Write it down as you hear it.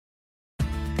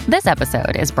This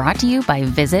episode is brought to you by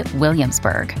Visit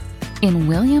Williamsburg. In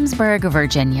Williamsburg,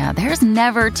 Virginia, there's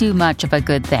never too much of a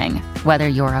good thing. Whether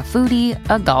you're a foodie,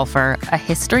 a golfer, a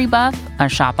history buff, a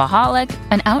shopaholic,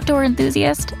 an outdoor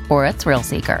enthusiast, or a thrill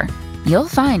seeker, you'll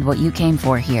find what you came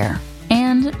for here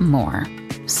and more.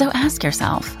 So ask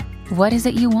yourself, what is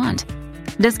it you want?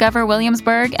 Discover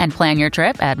Williamsburg and plan your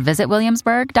trip at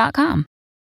visitwilliamsburg.com.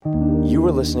 You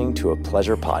were listening to a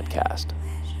Pleasure podcast.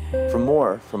 For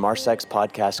more from our Sex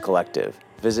Podcast Collective,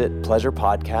 visit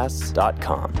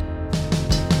pleasurepodcasts.com.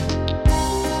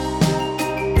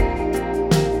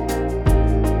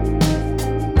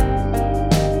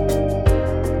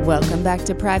 Welcome back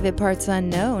to Private Parts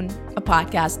Unknown, a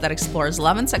podcast that explores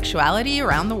love and sexuality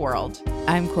around the world.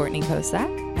 I'm Courtney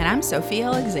Kosak. And I'm Sophie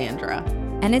Alexandra.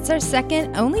 And it's our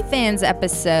second OnlyFans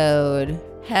episode.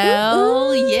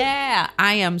 Hell yeah.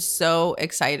 I am so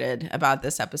excited about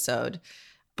this episode.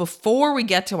 Before we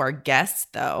get to our guests,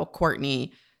 though,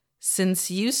 Courtney, since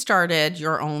you started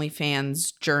your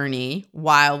OnlyFans journey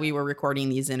while we were recording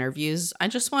these interviews, I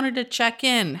just wanted to check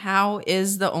in. How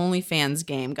is the OnlyFans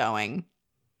game going?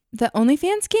 The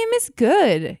OnlyFans game is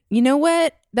good. You know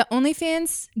what? The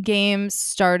OnlyFans game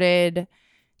started,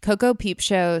 Coco Peep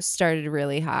Show started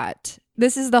really hot.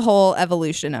 This is the whole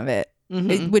evolution of it,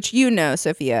 which you know,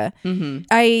 Sophia. Mm-hmm.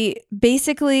 I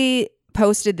basically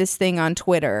posted this thing on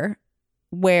Twitter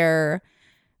where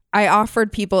I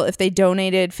offered people, if they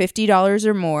donated $50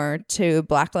 or more to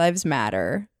Black Lives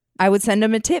Matter, I would send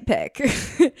them a tit pic.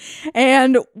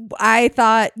 And I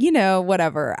thought, you know,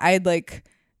 whatever. I'd like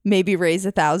maybe raise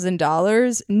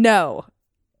 $1,000. No,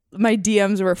 my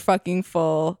DMs were fucking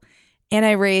full. And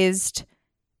I raised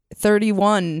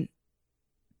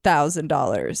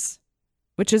 $31,000,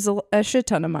 which is a shit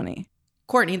ton of money.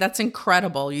 Courtney, that's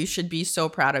incredible. You should be so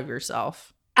proud of yourself.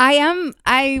 Yeah.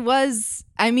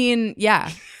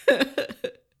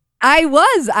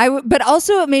 But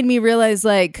also it made me realize,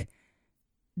 like,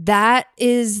 that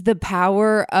is the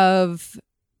power of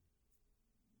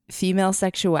female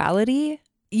sexuality,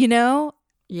 you know?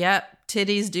 Yep.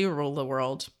 Titties do rule the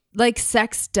world. Like,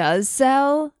 sex does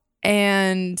sell.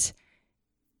 And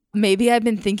maybe I've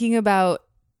been thinking about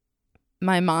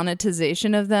my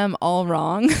monetization of them all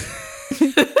wrong.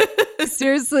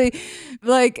 Seriously,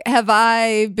 like, have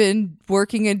I been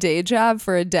working a day job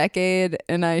for a decade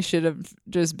and I should have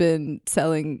just been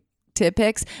selling tit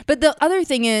pics? But the other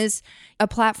thing is, a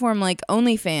platform like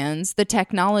OnlyFans, the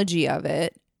technology of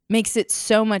it makes it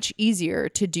so much easier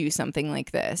to do something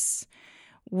like this,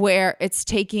 where it's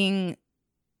taking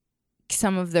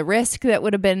some of the risk that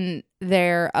would have been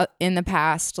there in the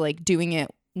past, like doing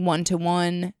it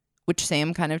one-to-one, which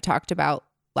Sam kind of talked about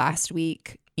last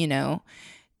week, you know,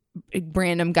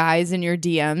 random guys in your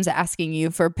DMs asking you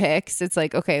for pics. It's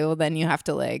like, okay, well then you have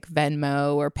to like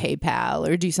Venmo or PayPal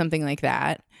or do something like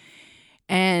that.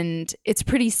 And it's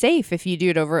pretty safe if you do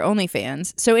it over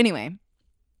OnlyFans. So anyway,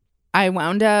 I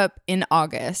wound up in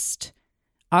August,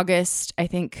 I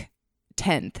think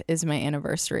 10th is my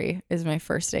anniversary, is my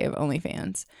first day of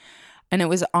OnlyFans. And it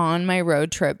was on my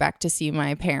road trip back to see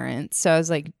my parents. So I was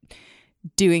like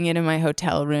doing it in my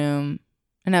hotel room.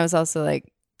 And I was also like,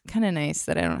 kind of nice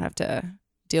that I don't have to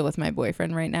deal with my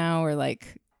boyfriend right now, or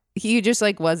like he just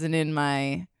like wasn't in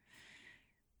my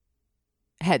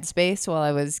headspace while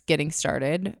I was getting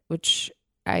started, which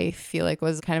I feel like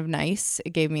was kind of nice.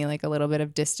 It gave me like a little bit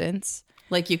of distance.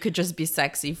 Like you could just be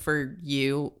sexy for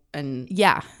you and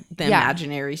the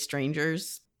imaginary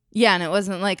strangers. Yeah, and it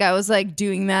wasn't like I was like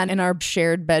doing that in our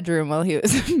shared bedroom while he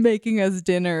was making us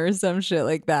dinner or some shit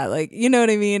like that. Like, you know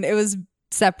what I mean? It was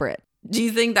separate. Do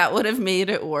you think that would have made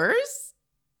it worse?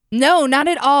 No, not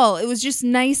at all. It was just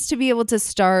nice to be able to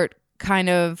start kind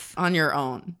of on your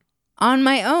own. On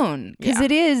my own. Because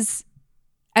it is,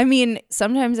 I mean,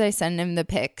 sometimes I send him the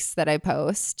pics that I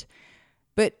post,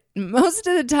 but most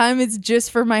of the time it's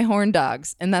just for my horn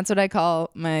dogs. And that's what I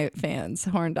call my fans,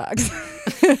 horn dogs.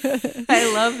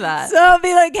 I love that. So I'll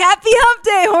be like, happy hump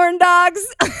day, horn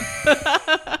dogs.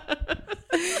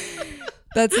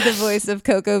 That's the voice of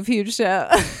Coco Peep Show.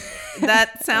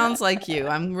 That sounds like you.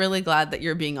 I'm really glad that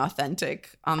you're being authentic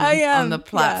on the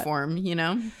platform, you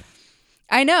know?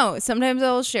 I know. Sometimes I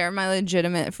will share my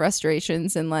legitimate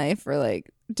frustrations in life, or like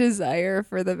desire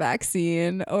for the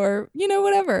vaccine, or, you know,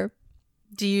 whatever.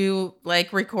 Do you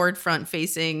like record front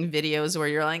facing videos where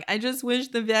you're like, I just wish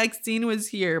the vaccine was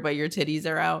here, but your titties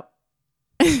are out?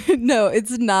 No,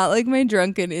 it's not like my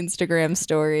drunken Instagram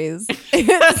stories.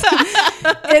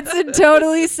 It's a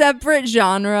totally separate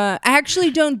genre. I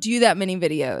actually don't do that many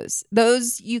videos.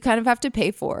 Those you kind of have to pay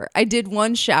for. I did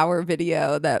one shower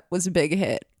video that was a big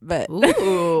hit, but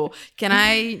ooh, can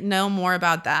I know more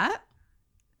about that?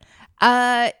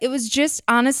 It was just,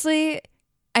 honestly,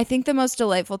 I think the most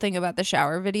delightful thing about the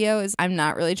shower video is I'm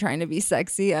not really trying to be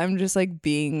sexy. I'm just like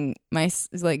being my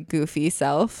like goofy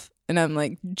self. And I'm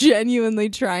like genuinely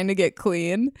trying to get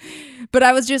clean. But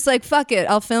I was just like, fuck it,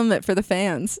 I'll film it for the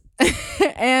fans.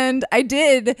 And I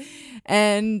did.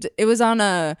 And it was on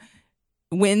a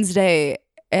Wednesday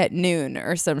at noon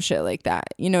or some shit like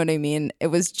that. You know what I mean? It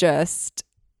was just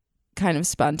kind of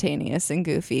spontaneous and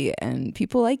goofy, and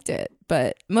people liked it.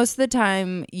 But most of the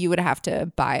time you would have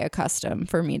to buy a custom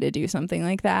for me to do something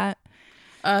like that.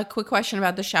 Quick question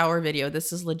about the shower video.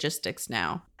 This is logistics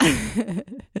now.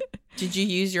 Did you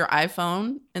use your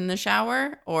iPhone in the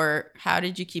shower, or how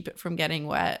did you keep it from getting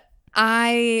wet?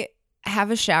 I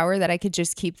have a shower that I could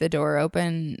just keep the door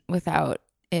open without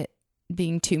it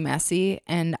being too messy.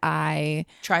 And I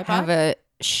have a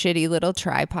shitty little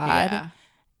tripod,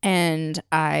 and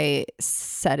I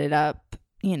set it up,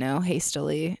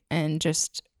 hastily and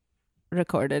just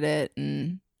recorded it.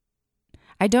 And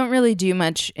I don't really do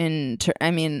much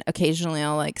occasionally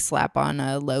I'll like slap on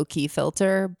a low key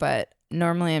filter, but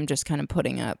normally I'm just kind of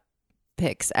putting up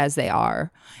pics as they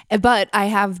are. But I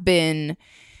have been,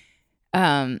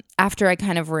 after I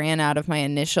kind of ran out of my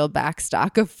initial back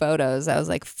stock of photos, I was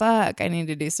like, fuck, I need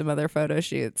to do some other photo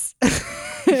shoots.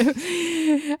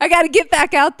 I got to get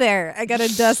back out there. I got to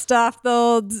dust off the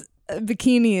old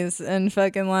bikinis and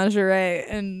fucking lingerie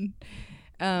and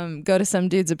go to some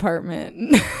dude's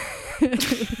apartment.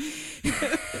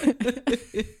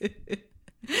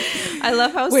 I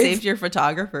love how safe your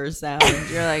photographer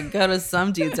sounds. You're like, go to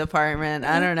some dude's apartment.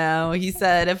 I don't know. He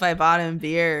said if I bought him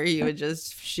beer, he would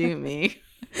just shoot me.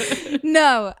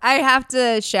 No, I have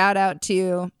to shout out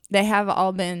to, they have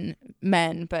all been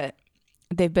men, but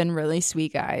they've been really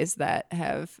sweet guys that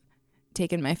have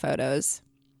taken my photos.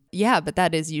 Yeah, but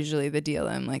that is usually the deal.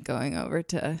 I'm like going over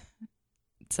to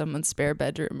someone's spare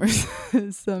bedroom or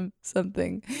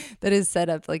something that is set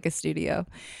up like a studio.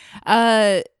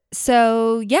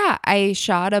 So yeah, I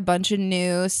shot a bunch of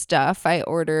new stuff. I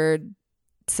ordered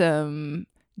some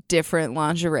different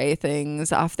lingerie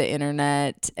things off the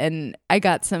internet, and I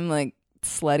got some like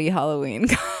slutty Halloween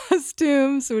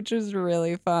costumes, which was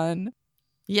really fun.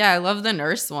 Yeah, I love the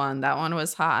nurse one. That one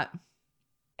was hot.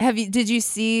 Did you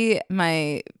see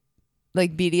my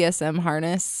like BDSM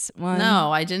harness one?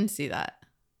 No, I didn't see that.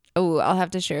 Oh, I'll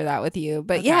have to share that with you.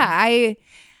 But yeah,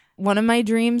 one of my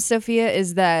dreams, Sophia,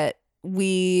 is that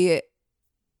we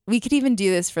could even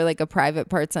do this for like a private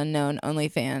parts unknown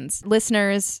OnlyFans.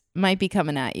 Listeners might be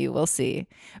coming at you. We'll see.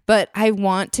 But I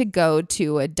want to go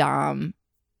to a dom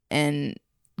and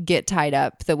get tied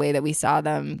up the way that we saw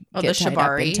them get tied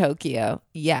up in Tokyo.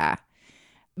 Yeah.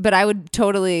 But I would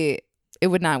totally, it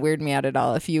would not weird me out at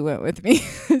all if you went with me.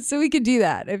 So we could do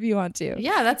that if you want to.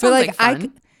 Yeah, that sounds like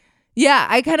fun.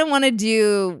 I kind of want to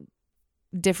do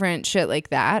different shit like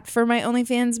that for my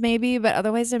OnlyFans maybe, but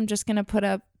otherwise I'm just gonna put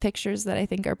up pictures that I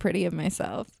think are pretty of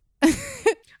myself.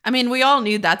 I mean, we all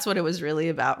knew that's what it was really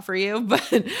about for you, but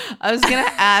I was gonna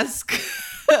ask,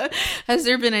 has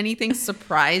there been anything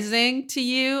surprising to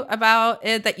you about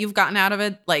it that you've gotten out of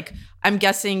it? Like, I'm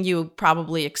guessing you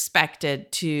probably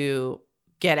expected to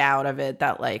get out of it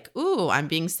that like, ooh, I'm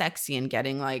being sexy and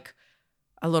getting like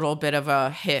a little bit of a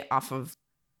hit off of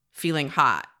feeling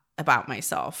hot about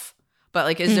myself. But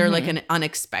like, is there like an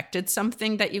unexpected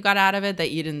something that you got out of it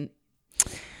that you didn't?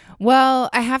 Well,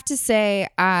 I have to say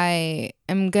I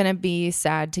am going to be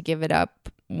sad to give it up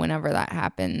whenever that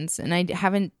happens. And I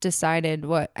haven't decided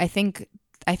what I think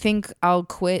I'll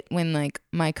quit when like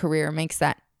my career makes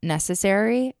that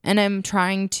necessary. And I'm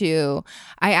trying to,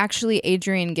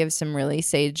 Adrienne gives some really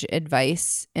sage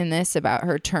advice in this about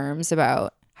her terms,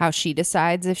 about how she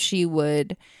decides if she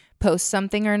would post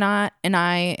something or not. And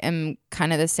I am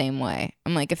kind of the same way.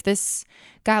 I'm like, if this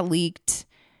got leaked,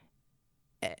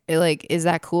 like, is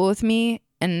that cool with me?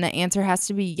 And the answer has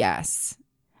to be yes.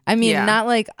 I mean, not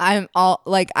like I'm all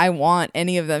like I want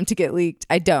any of them to get leaked.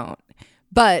 I don't.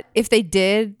 But if they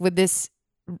did, would this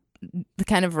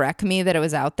kind of wreck me that it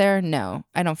was out there? No,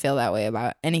 I don't feel that way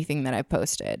about anything that I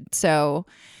posted. So,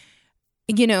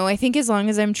 I think as long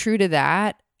as I'm true to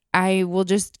that, I will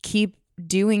just keep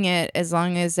doing it as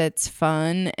long as it's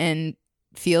fun and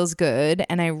feels good,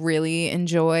 and I really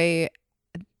enjoy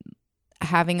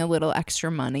having a little extra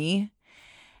money.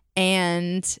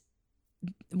 And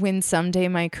when someday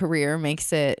my career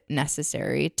makes it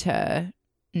necessary to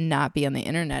not be on the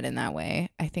internet in that way,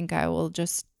 I think I will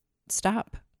just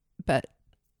stop. But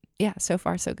yeah, so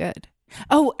far so good.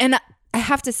 Oh, and I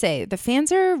have to say, the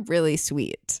fans are really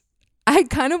sweet. I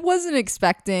kind of wasn't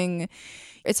expecting.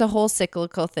 It's a whole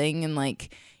cyclical thing, and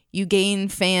like, you gain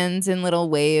fans in little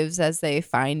waves as they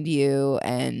find you,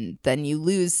 and then you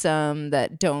lose some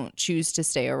that don't choose to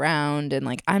stay around. And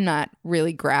like, I'm not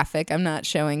really graphic. I'm not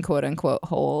showing quote unquote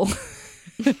whole.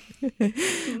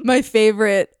 My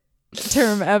favorite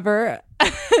term ever.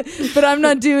 But I'm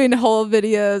not doing whole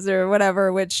videos or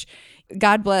whatever, which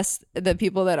God bless the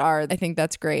people that are. I think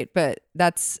that's great, but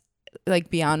that's like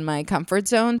beyond my comfort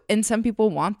zone. And some people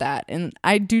want that. And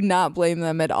I do not blame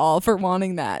them at all for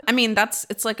wanting that. I mean,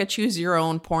 it's like a choose your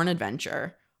own porn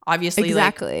adventure. Obviously,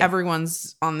 exactly. Like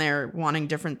everyone's on there wanting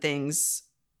different things,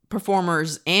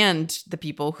 performers and the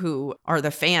people who are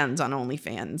the fans on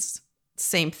OnlyFans.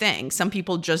 Same thing. Some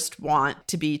people just want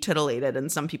to be titillated,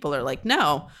 and some people are like,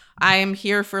 no, I am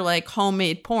here for like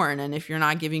homemade porn, and if you're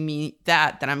not giving me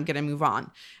that, then I'm gonna move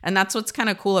on. And that's what's kind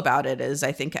of cool about it, is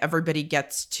I think everybody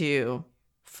gets to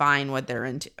find what they're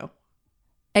into.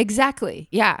 Exactly.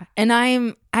 Yeah. And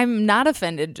I'm not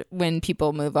offended when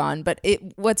people move on, but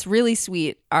what's really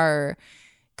sweet are,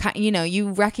 you know,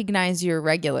 you recognize your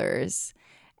regulars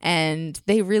and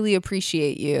they really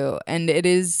appreciate you, and it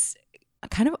is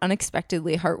kind of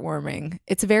unexpectedly heartwarming.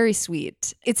 It's very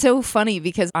sweet. It's so funny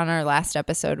because on our last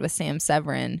episode with Sam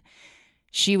Severin,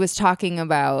 she was talking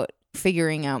about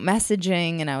figuring out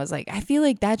messaging, and I was like, I feel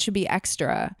like that should be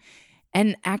extra.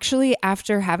 And actually,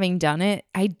 after having done it,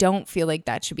 I don't feel like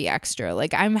that should be extra.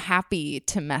 Like, I'm happy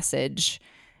to message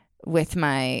with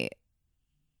my,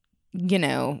 you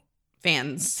know,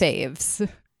 fans, faves.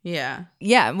 Yeah.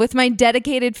 Yeah. With my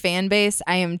dedicated fan base,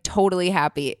 I am totally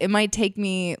happy. It might take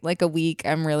me like a week.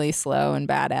 I'm really slow and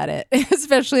bad at it,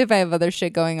 especially if I have other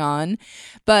shit going on.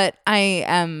 But I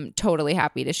am totally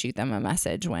happy to shoot them a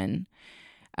message when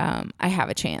I have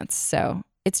a chance. So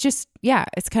it's just, yeah,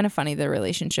 it's kind of funny, the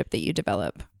relationship that you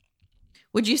develop.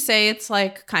 Would you say it's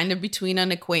like kind of between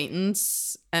an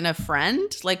acquaintance and a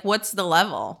friend? Like, what's the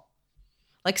level?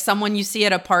 Like someone you see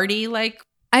at a party, like?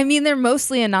 I mean, they're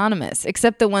mostly anonymous,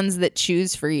 except the ones that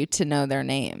choose for you to know their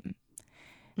name.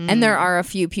 And there are a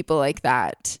few people like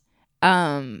that.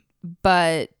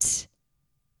 But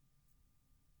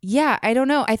yeah, I don't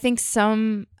know. I think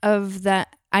some of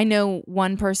that, I know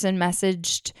one person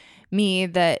messaged me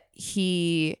that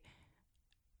he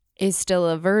is still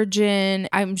a virgin.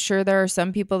 I'm sure there are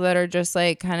some people that are just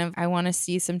like, kind of, I want to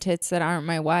see some tits that aren't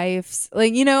my wife's.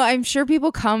 Like, you know, I'm sure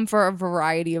people come for a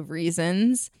variety of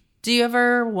reasons. Do you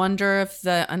ever wonder if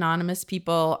the anonymous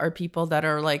people are people that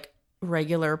are like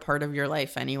regular part of your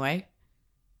life anyway?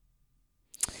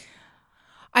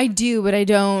 I do, but I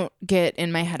don't get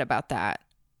in my head about that,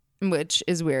 which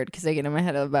is weird because I get in my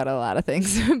head about a lot of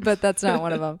things, but that's not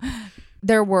one of them.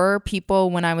 There were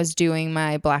people when I was doing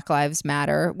my Black Lives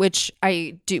Matter, which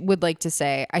would like to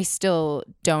say I still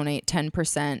donate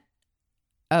 10%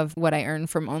 of what I earn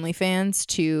from OnlyFans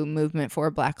to Movement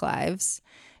for Black Lives.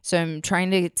 So I'm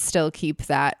trying to still keep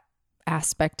that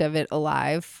aspect of it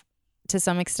alive to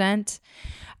some extent.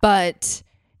 But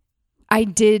I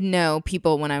did know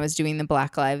people when I was doing the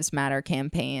Black Lives Matter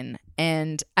campaign,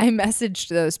 and I messaged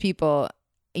those people,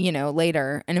 you know,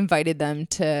 later and invited them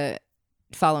to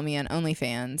follow me on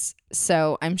OnlyFans.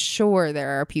 So I'm sure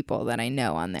there are people that I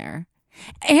know on there.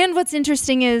 And what's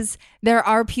interesting is there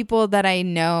are people that I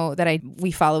know that we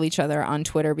follow each other on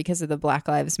Twitter because of the Black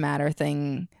Lives Matter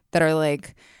thing, that are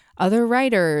like other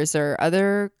writers or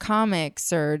other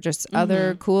comics or just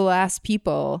other cool ass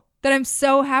people that I'm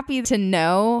so happy to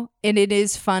know. And it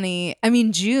is funny. I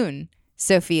mean, June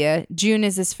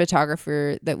is this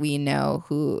photographer that we know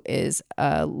who is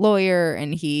a lawyer,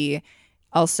 and he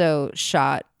also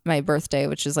shot my birthday,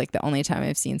 which is like the only time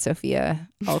I've seen Sophia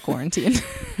all quarantine.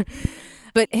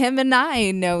 But him and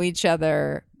I know each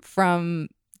other from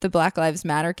the Black Lives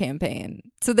Matter campaign.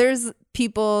 So there's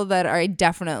people that I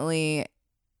definitely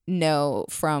know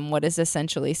from what is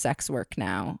essentially sex work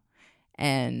now.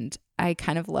 And I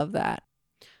kind of love that.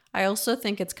 I also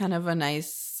think it's kind of a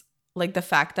nice, like the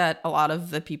fact that a lot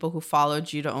of the people who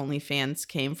followed you to OnlyFans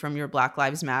came from your Black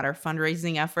Lives Matter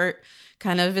fundraising effort,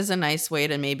 kind of is a nice way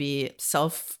to maybe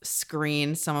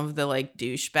self-screen some of the like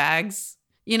douchebags.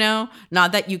 You know,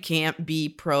 not that you can't be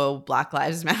pro Black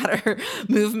Lives Matter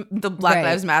the Black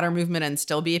Lives Matter movement and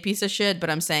still be a piece of shit. But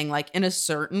I'm saying, like, in a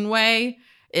certain way,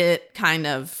 it kind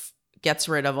of gets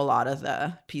rid of a lot of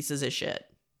the pieces of shit.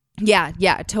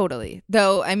 Yeah, totally.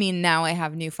 Though, I mean, now I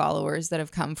have new followers that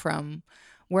have come from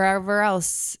wherever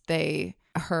else they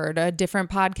heard a different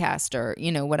podcast or,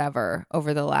 you know, whatever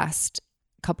over the last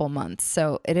couple months.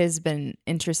 So it has been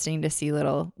interesting to see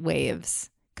little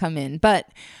waves come in. But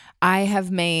I have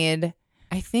made,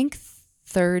 I think,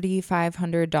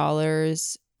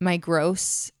 $3,500. My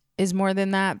gross is more than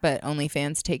that, but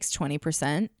OnlyFans takes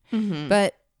 20%.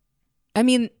 But I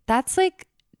mean, that's like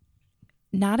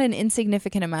not an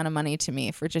insignificant amount of money to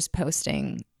me for just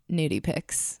posting nudie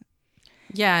pics.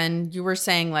 Yeah, and you were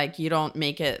saying like you don't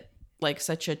make it like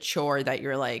such a chore that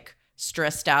you're like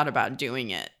stressed out about doing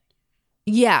it.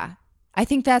 Yeah. I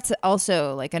think that's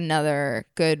also like another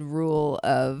good rule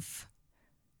of,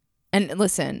 and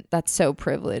listen, that's so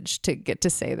privileged to get to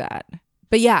say that.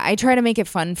 But yeah, I try to make it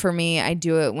fun for me. I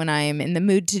do it when I'm in the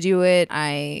mood to do it.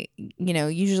 I,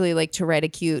 usually like to write a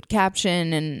cute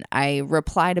caption, and I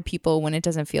reply to people when it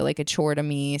doesn't feel like a chore to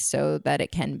me so that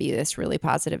it can be this really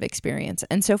positive experience.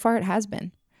 And so far it has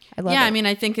been. I love it. Yeah, I mean,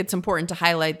 I think it's important to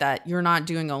highlight that you're not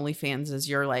doing OnlyFans as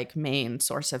your like main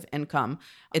source of income.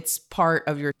 It's part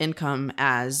of your income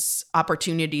as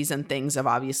opportunities and things have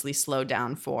obviously slowed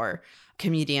down for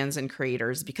comedians and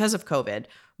creators because of COVID.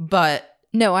 But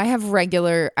no, I have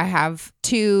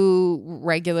 2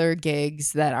 regular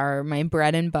gigs that are my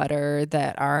bread and butter,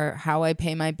 that are how I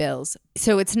pay my bills.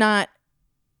 So it's not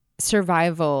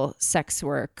survival sex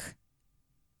work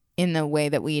in the way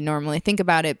that we normally think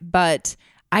about it, but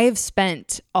I have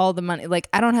spent all the money. Like,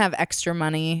 I don't have extra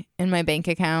money in my bank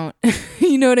account.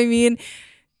 You know what I mean?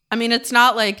 I mean, it's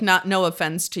not like, no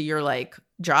offense to your like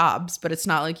jobs, but it's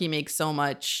not like you make so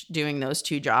much doing those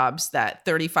 2 jobs that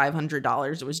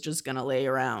 $3,500 was just gonna lay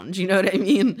around. You know what I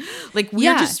mean? Like,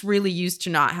 we're just really used to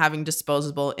not having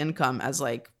disposable income as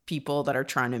like people that are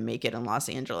trying to make it in Los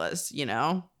Angeles, you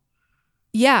know?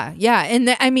 Yeah.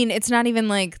 And I mean, it's not even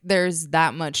like there's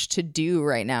that much to do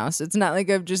right now. So it's not like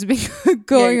I've just been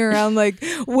going around like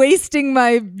wasting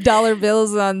my dollar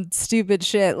bills on stupid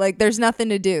shit. Like, there's nothing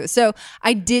to do. So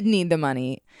I did need the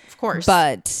money. Of course.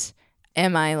 But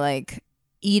am I like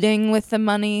eating with the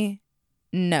money?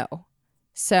 No.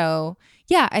 So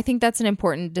yeah, I think that's an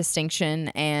important distinction.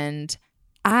 And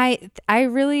I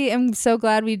really am so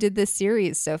glad we did this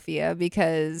series, Sophia,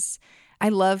 because I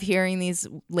love hearing these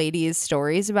ladies'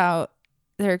 stories about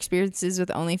their experiences with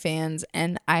OnlyFans,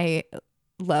 and I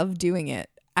love doing it.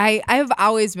 I've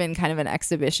always been kind of an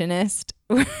exhibitionist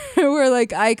where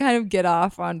like I kind of get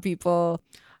off on people.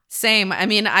 Same. I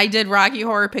mean, I did Rocky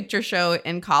Horror Picture Show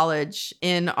in college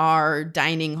in our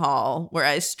dining hall where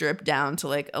I stripped down to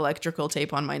like electrical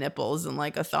tape on my nipples and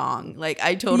like a thong. Like,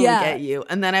 I totally get you.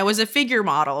 And then I was a figure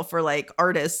model for like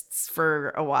artists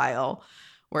for a while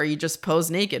where you just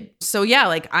pose naked. So yeah,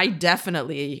 like I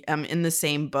definitely am in the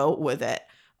same boat with it.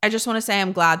 I just want to say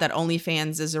I'm glad that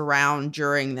OnlyFans is around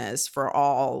during this for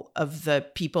all of the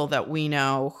people that we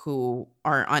know who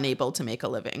are unable to make a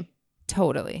living.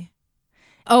 Totally.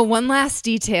 Oh, one last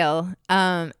detail.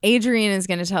 Adrienne is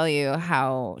going to tell you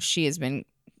how she has been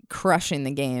crushing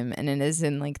the game, and it is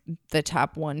in like the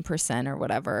top 1% or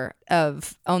whatever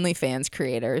of OnlyFans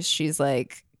creators. She's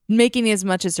like making as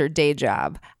much as her day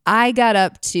job. I got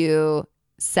up to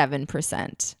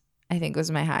 7%, I think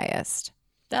was my highest.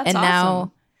 That's and awesome.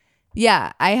 Now,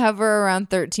 yeah, I hover around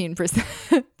 13%,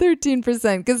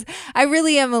 13%, because I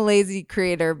really am a lazy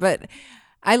creator, but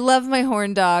I love my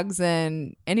horn dogs,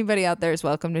 and anybody out there is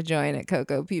welcome to join at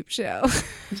Coco Peep Show.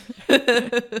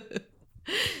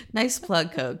 Nice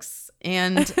plug, Cokes.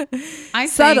 And I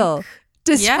subtle, think,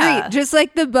 discreet, just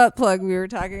like the butt plug we were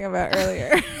talking about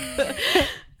earlier.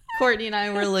 Courtney and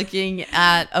I were looking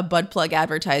at a butt plug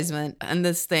advertisement, and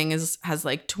this thing has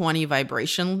like 20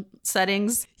 vibration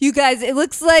settings. You guys, it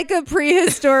looks like a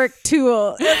prehistoric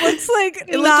tool. It looks like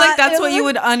that's what you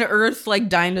would unearth like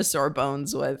dinosaur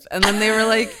bones with. And then they were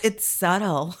like, it's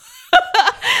subtle.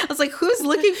 I was like, who's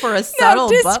looking for a subtle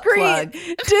butt plug?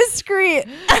 Discreet.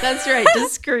 That's right,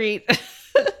 discreet.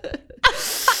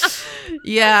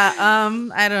 Yeah,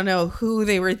 I don't know who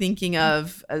they were thinking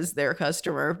of as their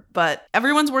customer, but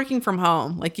everyone's working from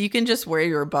home. Like, you can just wear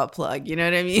your butt plug. You know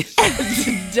what I mean?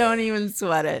 Don't even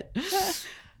sweat it.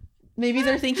 Maybe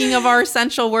they're thinking of our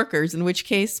essential workers, in which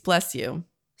case, bless you.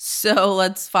 So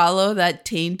let's follow that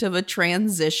taint of a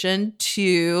transition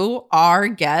to our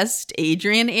guest,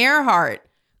 Adrienne Airhart,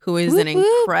 who is an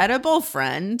incredible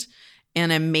friend,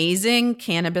 an amazing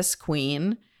cannabis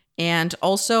queen, and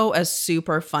also a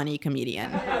super funny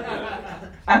comedian.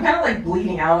 I'm kind of like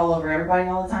bleeding out all over everybody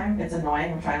all the time. It's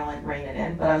annoying. I'm trying to like rein it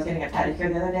in. But I was getting a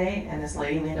pedicure the other day, and this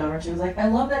lady leaned over and she was like, I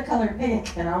love that color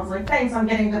pink. And I was like, thanks, I'm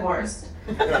getting divorced.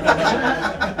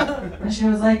 And she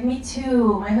was like, me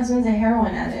too. My husband's a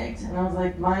heroin addict. And I was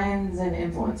like, mine's an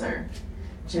influencer.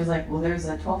 She was like, well, there's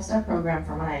a 12-step program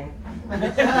for mine. And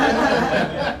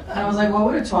I was like, what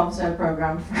would a 12-step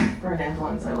program for an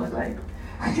influencer look like?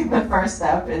 I think the first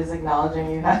step is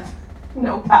acknowledging you have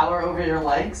no power over your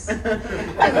likes.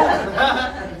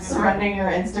 Surrendering your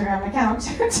Instagram account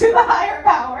to the higher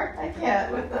power. I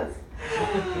can't with this.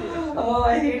 Oh,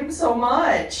 I hate him so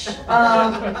much.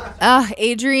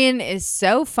 Adrienne is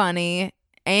so funny,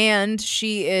 and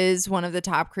she is one of the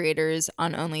top creators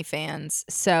on OnlyFans.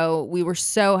 So we were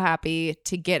so happy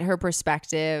to get her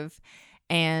perspective,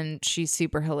 and she's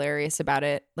super hilarious about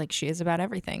it, like she is about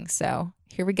everything. So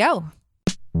here we go.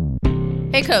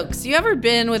 Hey, Cokes, you ever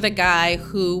been with a guy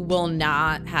who will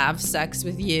not have sex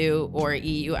with you or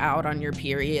eat you out on your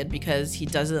period because he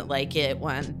doesn't like it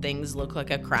when things look like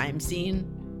a crime scene?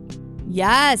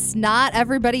 Yes, not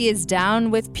everybody is down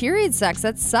with period sex.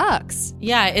 That sucks.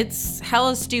 Yeah, it's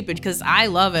hella stupid because I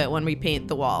love it when we paint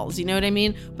the walls. You know what I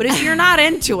mean? But if you're not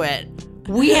into it,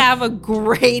 we have a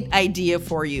great idea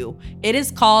for you. It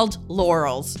is called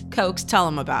Laurels. Cokes, tell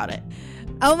them about it.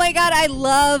 Oh my God, I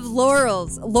love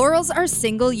Laurels. Laurels are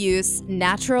single-use,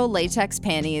 natural latex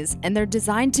panties, and they're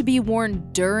designed to be worn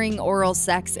during oral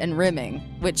sex and rimming,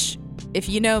 which, if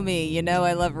you know me, you know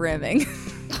I love rimming.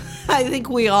 I think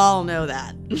we all know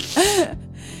that.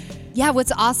 Yeah,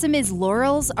 what's awesome is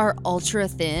Laurels are ultra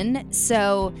thin,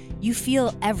 so you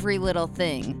feel every little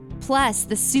thing. Plus,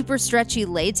 the super stretchy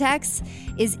latex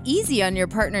is easy on your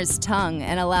partner's tongue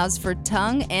and allows for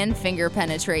tongue and finger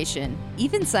penetration,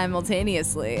 even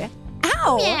simultaneously.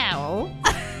 Ow! Meow.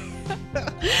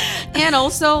 And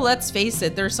also, let's face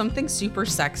it, there's something super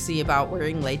sexy about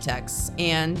wearing latex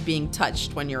and being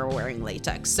touched when you're wearing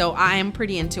latex. So I am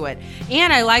pretty into it.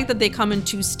 And I like that they come in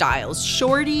two styles: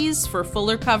 shorties for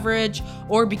fuller coverage,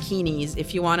 or bikinis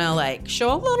if you want to like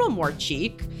show a little more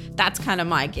cheek. That's kind of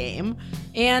my game.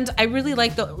 And I really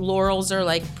like the Laurels are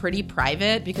like pretty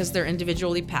private because they're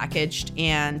individually packaged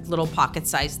and little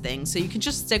pocket-sized things. So you can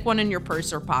just stick one in your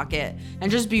purse or pocket and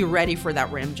just be ready for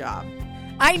that rim job.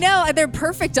 I know, they're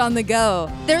perfect on the go.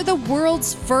 They're the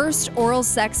world's first oral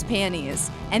sex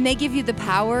panties, and they give you the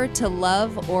power to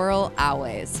love oral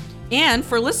always. And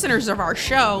for listeners of our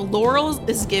show, Laurels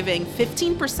is giving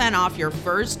 15% off your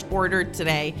first order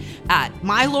today at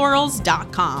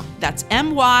mylaurels.com. That's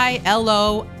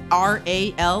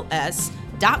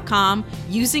MYLORALS.com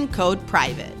using code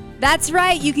PRIVATE. That's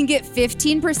right. You can get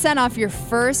 15% off your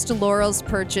first Laurels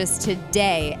purchase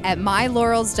today at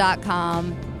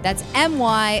mylaurels.com. That's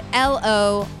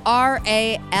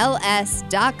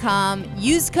MYLORALS.com.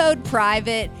 Use code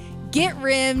PRIVATE. Get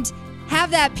rimmed. Have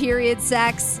that period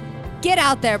sex. Get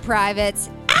out there, privates.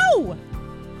 Ow!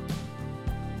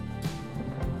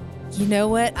 You know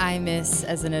what I miss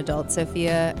as an adult,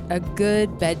 Sophia? A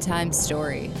good bedtime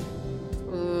story.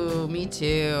 Ooh, me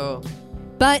too.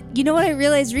 But you know what I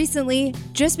realized recently?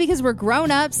 Just because we're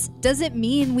grown-ups doesn't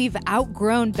mean we've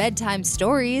outgrown bedtime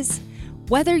stories.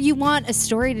 Whether you want a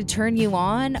story to turn you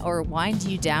on or wind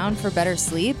you down for better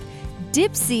sleep,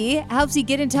 Dipsy helps you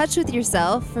get in touch with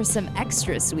yourself for some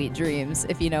extra sweet dreams,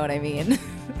 if you know what I mean.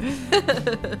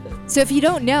 So if you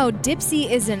don't know, Dipsy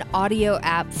is an audio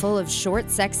app full of short,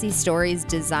 sexy stories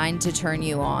designed to turn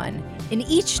you on. And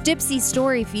each Dipsy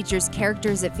story features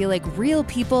characters that feel like real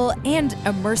people and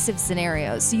immersive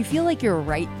scenarios, so you feel like you're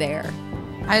right there.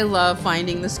 I love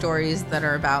finding the stories that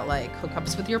are about like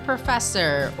hookups with your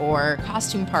professor or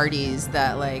costume parties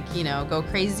that like, you know, go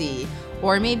crazy.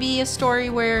 Or maybe a story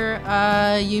where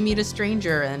you meet a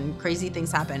stranger and crazy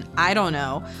things happen. I don't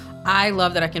know. I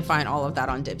love that I can find all of that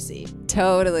on Dipsy.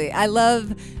 Totally. I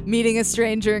love meeting a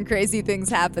stranger and crazy things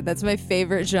happen. That's my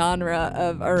favorite genre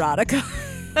of erotica.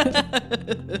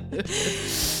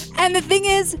 And the thing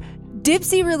is,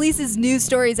 Dipsy releases new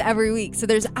stories every week, so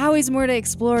there's always more to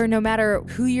explore no matter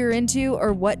who you're into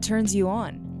or what turns you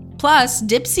on. Plus,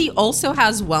 Dipsy also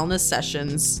has wellness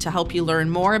sessions to help you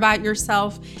learn more about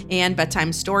yourself and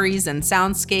bedtime stories and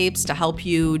soundscapes to help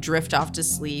you drift off to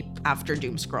sleep after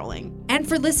doom scrolling. And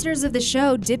for listeners of the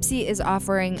show, Dipsy is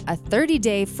offering a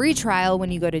 30-day free trial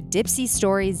when you go to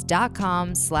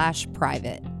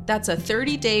dipsystories.com/private. That's a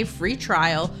 30-day free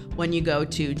trial when you go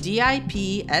to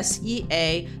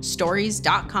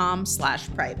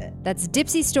dipseastories.com/private. That's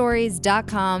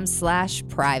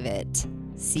dipsystories.com/private.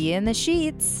 See you in the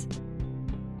sheets.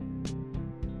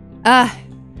 Hot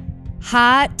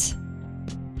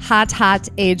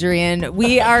Adrienne.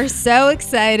 We are so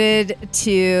excited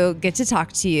to get to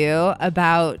talk to you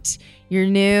about your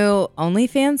new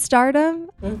OnlyFans stardom.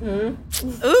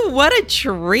 Mm-hmm. Ooh, what a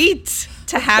treat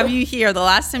to have you here. The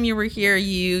last time you were here,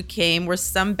 you came with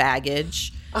some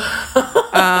baggage.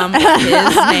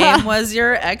 His name was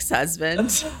your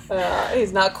ex-husband.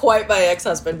 He's not quite my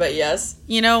ex-husband, but yes.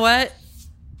 You know what?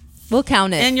 We'll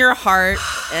count it. In your heart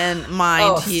and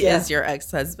mind, he is your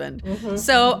ex-husband. Mm-hmm.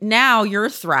 So now you're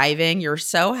thriving. You're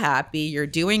so happy. You're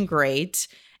doing great.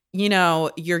 You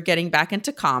know, you're getting back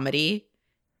into comedy.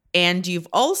 And you've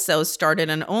also started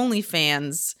an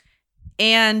OnlyFans.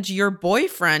 And your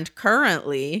boyfriend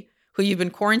currently, who you've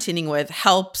been quarantining with,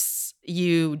 helps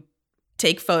you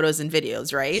take photos and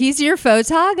videos, right? He's your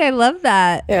photog? I love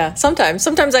that. Yeah, sometimes.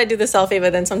 Sometimes I do the selfie,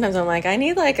 but then sometimes I'm like, I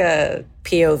need like a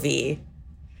POV,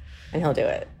 and he'll do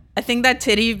it. I think that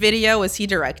titty video, was he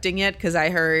directing it? Because I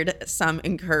heard some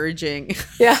encouraging.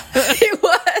 Yeah, it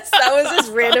was. That was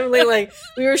just randomly like,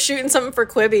 we were shooting something for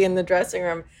Quibi in the dressing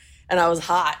room, and I was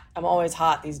hot. I'm always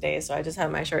hot these days, so I just had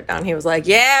my shirt down. He was like,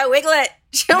 yeah, wiggle it.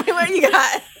 Show me what you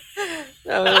got.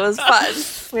 So it was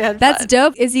fun. We had That's fun.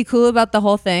 dope. Is he cool about the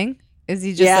whole thing? Is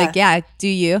he just like, yeah, do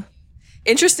you?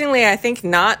 Interestingly, I think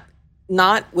not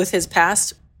with his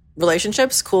past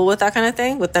relationships, cool with that kind of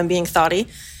thing, with them being thoughty.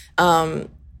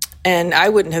 And I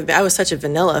wouldn't have been, I was such a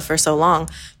vanilla for so long.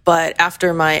 But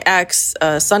after my ex,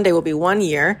 Sunday will be 1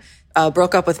 year,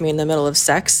 broke up with me in the middle of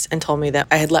sex and told me that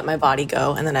I had let my body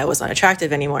go and then I was not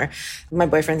attractive anymore. My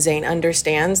boyfriend Zane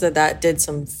understands that did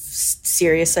some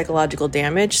serious psychological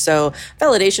damage. So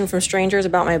validation from strangers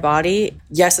about my body,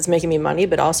 yes, it's making me money,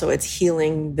 but also it's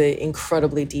healing the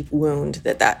incredibly deep wound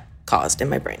that caused in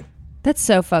my brain. That's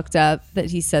so fucked up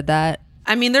that he said that.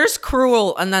 I mean, there's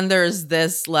cruel, and then there's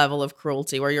this level of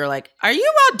cruelty where you're like, are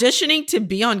you auditioning to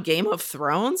be on Game of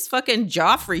Thrones? Fucking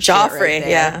Joffrey shit right there.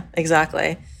 Yeah,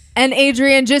 exactly. And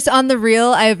Adrienne, just on the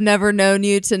real, I have never known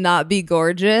you to not be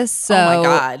gorgeous. So oh my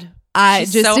God.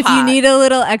 She's so if hot. you need a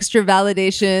little extra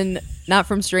validation, not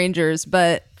from strangers,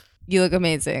 but you look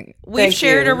amazing. We've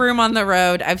shared a room on the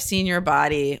road. I've seen your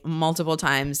body multiple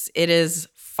times. It is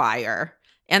fire.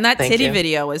 And that titty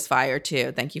video was fire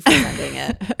too. Thank you for sending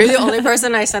it. You're the only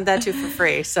person I sent that to for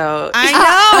free. So I know.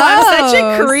 I'm such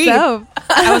a creep. So.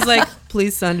 I was like,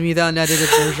 please send me the unedited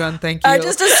version. Thank you. I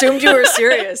just assumed you were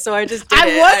serious, so I just did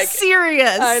it. I was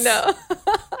serious. I know.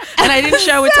 And I didn't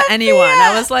show it to anyone.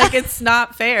 I was like, it's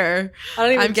not fair. I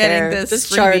don't even I'm getting care. this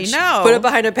just freebie. charge. No. Put it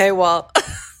behind a paywall.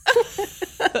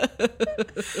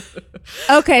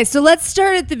 Okay, so let's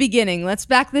start at the beginning. Let's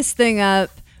back this thing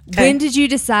up. Okay. When did you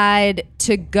decide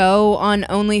to go on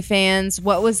OnlyFans?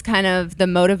 What was kind of the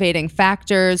motivating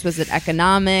factors? Was it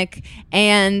economic?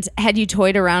 And had you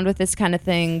toyed around with this kind of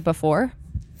thing before?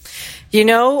 You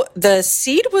know, the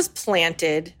seed was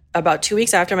planted about 2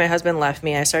 weeks after my husband left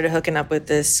me. I started hooking up with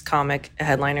this comic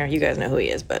headliner. You guys know who he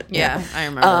is, but yeah, I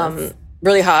remember. This.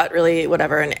 Really hot, really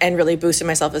whatever, and really boosted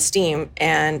my self-esteem.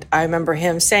 And I remember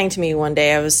him saying to me one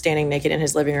day, I was standing naked in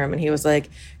his living room, and he was like,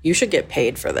 you should get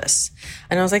paid for this.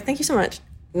 And I was like, thank you so much.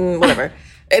 Whatever.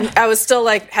 And I was still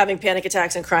like having panic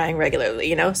attacks and crying regularly,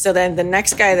 you know? So then the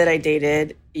next guy that I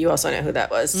dated, you also know who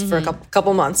that was, for a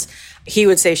couple months, he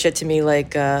would say shit to me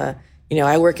like, you know,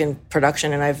 I work in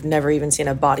production and I've never even seen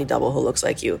a body double who looks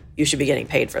like you. You should be getting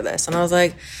paid for this. And I was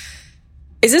like,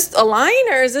 is this a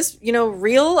line or is this, you know,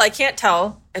 real? I can't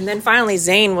tell. And then finally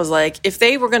Zane was like, if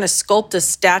they were going to sculpt a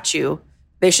statue,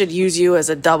 they should use you as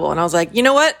a double. And I was like, you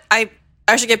know what? I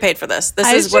should get paid for this.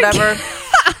 This is whatever.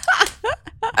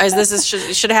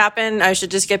 Should happen. I should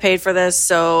just get paid for this.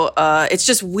 So it's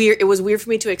just weird. It was weird for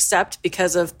me to accept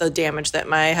because of the damage that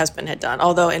my husband had done.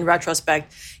 Although in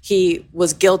retrospect, he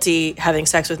was guilty having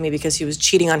sex with me because he was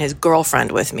cheating on his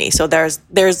girlfriend with me. So there's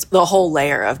the whole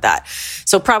layer of that.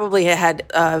 So probably it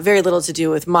had very little to do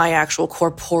with my actual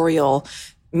corporeal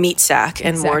meat sack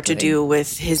and more to do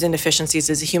with his inefficiencies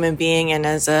as a human being and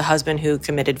as a husband who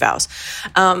committed vows.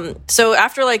 So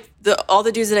after like all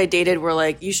the dudes that I dated were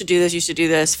like, you should do this, you should do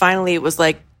this. Finally, it was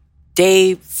like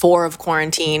day 4 of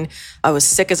quarantine. I was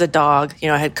sick as a dog. You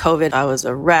know, I had COVID. I was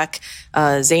a wreck.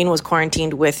 Zane was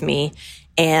quarantined with me.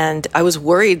 And I was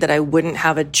worried that I wouldn't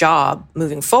have a job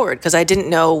moving forward because I didn't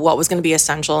know what was going to be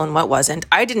essential and what wasn't.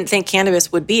 I didn't think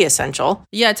cannabis would be essential.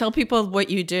 Yeah, tell people what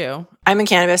you do. I'm in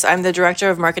cannabis. I'm the director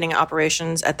of marketing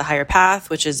operations at the Higher Path,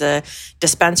 which is a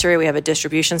dispensary. We have a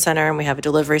distribution center and we have a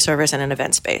delivery service and an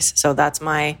event space. So that's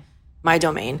my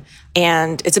domain.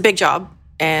 And it's a big job.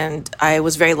 And I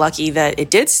was very lucky that it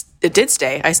did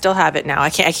stay. I still have it now. I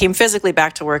came physically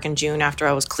back to work in June after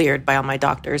I was cleared by all my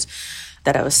doctors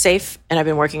that I was safe, and I've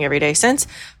been working every day since.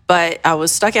 But I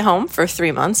was stuck at home for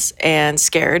 3 months and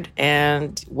scared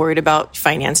and worried about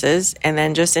finances, and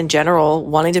then just in general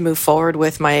wanting to move forward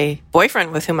with my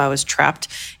boyfriend with whom I was trapped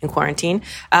in quarantine.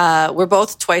 We're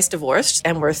both twice divorced,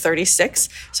 and we're 36.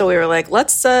 So we were like,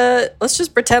 let's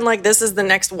just pretend like this is the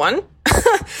next one,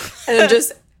 and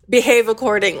just behave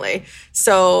accordingly.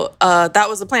 So that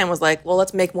was the plan, was like, well,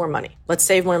 let's make more money. Let's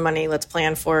save more money. Let's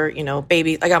plan for, you know,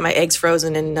 baby. I got my eggs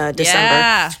frozen in December.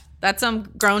 Yeah, that's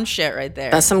some grown shit right there.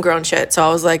 That's some grown shit. So I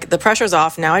was like, the pressure's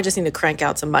off. Now I just need to crank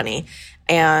out some money.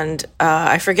 And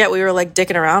I forget, we were like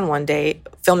dicking around one day,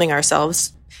 filming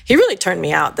ourselves. He really turned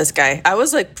me out, this guy. I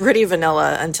was like pretty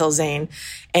vanilla until Zane.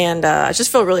 And I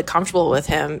just feel really comfortable with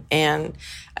him. And,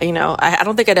 you know, I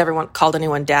don't think I'd ever called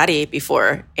anyone daddy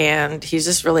before. And he's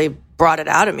just really brought it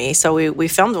out of me. So we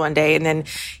filmed one day, and then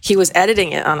he was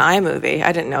editing it on iMovie.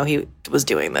 I didn't know he was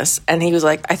doing this. And he was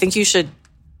like, I think you should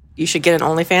get an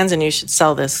OnlyFans and you should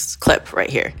sell this clip right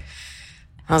here.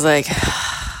 I was like,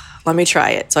 let me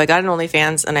try it. So I got an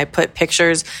OnlyFans and I put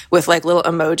pictures with like little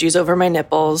emojis over my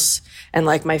nipples and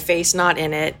like my face not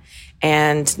in it,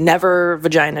 and never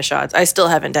vagina shots. I still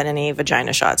haven't done any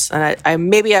vagina shots. And I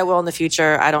maybe I will in the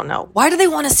future. I don't know. Why do they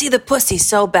want to see the pussy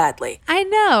so badly? I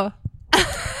know.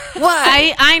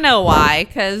 Why? I know why,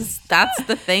 because that's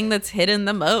the thing that's hidden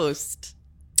the most.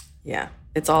 Yeah.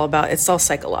 It's all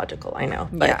psychological, I know.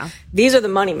 But Yeah. these are the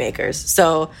money makers.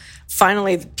 So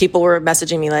finally, people were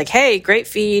messaging me like, hey, great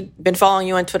feed. Been following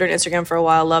you on Twitter and Instagram for a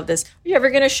while. Love this. Are you ever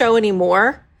going to show any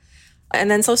more?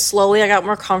 And then so slowly I got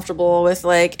more comfortable with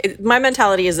my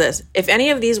mentality is this. If any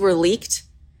of these were leaked,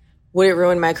 would it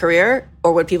ruin my career?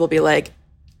 Or would people be like,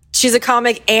 she's a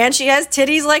comic and she has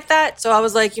titties like that? So I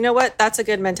was like, you know what? That's a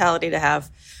good mentality to have.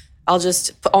 I'll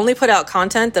just only put out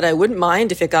content that I wouldn't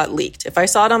mind if it got leaked. If I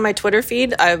saw it on my Twitter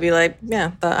feed, I would be like,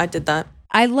 yeah, I did that.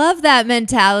 I love that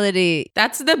mentality.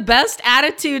 That's the best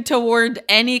attitude toward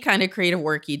any kind of creative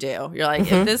work you do. You're like,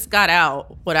 if this got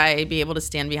out, would I be able to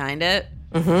stand behind it?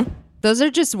 Mm-hmm. Those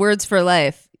are just words for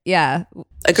life. Yeah.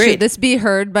 Agreed. Should this be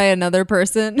heard by another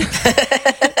person?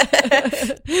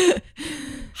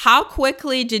 How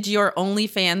quickly did your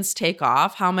OnlyFans take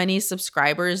off? How many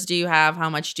subscribers do you have?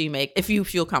 How much do you make, if you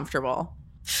feel comfortable?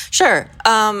 Sure.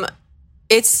 I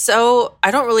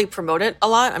don't really promote it a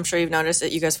lot. I'm sure you've noticed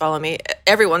that you guys follow me.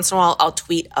 Every once in a while, I'll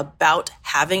tweet about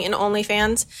having an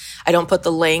OnlyFans. I don't put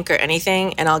the link or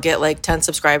anything, and I'll get like 10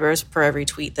 subscribers per every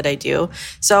tweet that I do.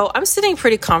 So I'm sitting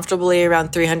pretty comfortably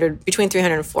around between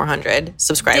 300 and 400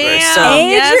 subscribers. Damn. So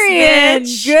Adrienne, Yes,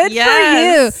 bitch. good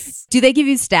Yes. for you. Do they give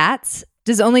you stats?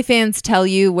 Does OnlyFans tell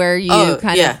you where you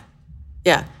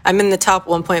yeah. I'm in the top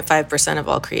 1.5% of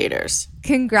all creators.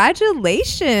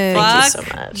 Congratulations. Thank you Fuck so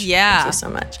much. yeah. Thank you so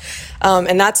much.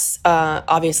 And that's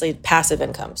obviously passive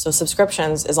income. So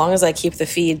subscriptions, as long as I keep the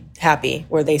feed happy,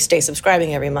 where they stay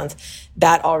subscribing every month,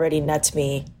 that already nets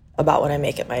me about what I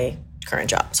make at my current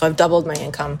job. So I've doubled my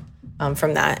income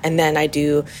from that. And then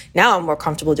now I'm more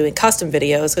comfortable doing custom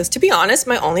videos because, to be honest,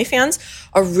 my OnlyFans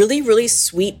are really, really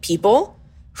sweet people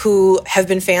who have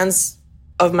been fans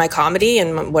of my comedy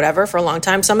and whatever for a long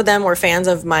time. Some of them were fans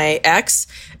of my ex,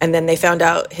 and then they found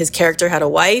out his character had a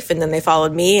wife, and then they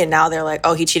followed me, and now they're like,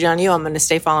 oh, he cheated on you, I'm going to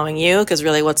stay following you, because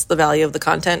really, what's the value of the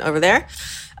content over there?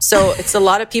 So it's a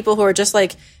lot of people who are just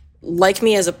like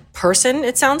me as a person,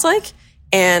 it sounds like,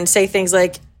 and say things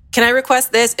like, can I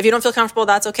request this? If you don't feel comfortable,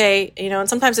 that's okay. You know, and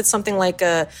sometimes it's something like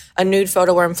a nude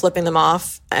photo where I'm flipping them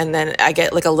off, and then I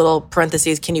get like a little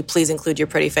parentheses, can you please include your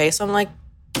pretty face? So I'm like,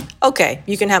 okay,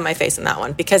 you can have my face in that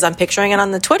one, because I'm picturing it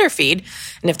on the Twitter feed.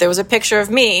 And if there was a picture of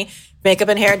me, makeup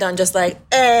and hair done just like,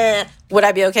 would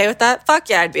I be okay with that? Fuck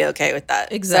yeah, I'd be okay with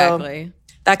that. Exactly. So,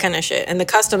 that kind of shit. And the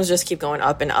customs just keep going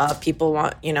up and up. People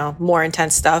want, more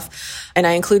intense stuff. And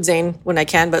I include Zane when I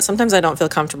can, but sometimes I don't feel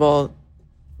comfortable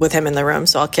with him in the room,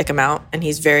 so I'll kick him out. And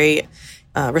he's very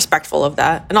respectful of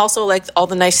that. And also, like, all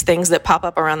the nice things that pop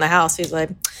up around the house, he's like,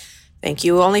 thank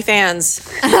you, OnlyFans,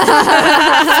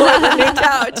 for the new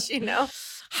couch,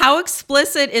 How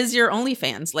explicit is your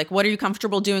OnlyFans? Like, what are you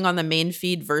comfortable doing on the main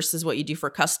feed versus what you do for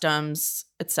customs,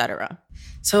 etc.?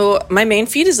 So my main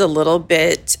feed is a little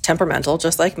bit temperamental,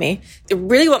 just like me.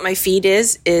 Really what my feed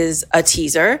is a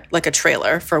teaser, like a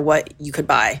trailer for what you could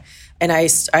buy. And I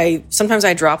sometimes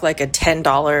I drop like a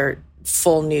 $10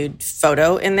 full nude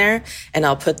photo in there, and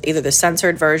I'll put either the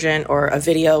censored version or a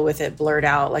video with it blurred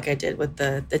out, like I did with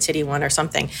the titty one or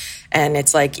something. And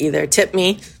it's like, either tip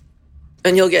me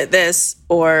and you'll get this,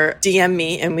 or DM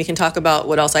me and we can talk about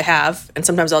what else I have. And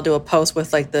sometimes I'll do a post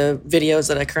with like the videos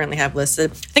that I currently have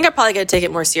listed. I think I'm probably going to take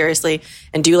it more seriously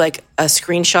and do like a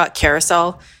screenshot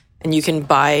carousel, and you can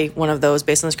buy one of those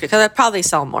based on the screen, because I'd probably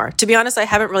sell more. To be honest, I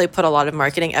haven't really put a lot of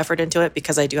marketing effort into it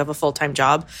because I do have a full-time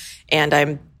job and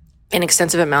I'm in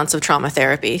extensive amounts of trauma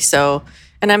therapy.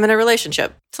 And I'm in a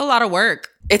relationship. It's a lot of work.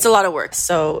 It's a lot of work.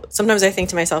 So sometimes I think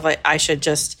to myself, I should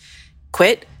just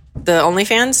quit the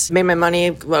OnlyFans, made my money,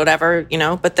 whatever,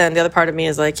 But then the other part of me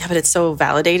is like, yeah, but it's so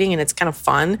validating and it's kind of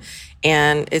fun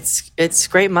and it's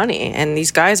great money. And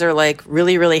these guys are like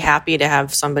really, really happy to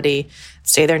have somebody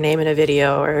say their name in a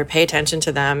video or pay attention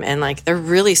to them. And like, they're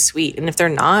really sweet. And if they're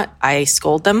not, I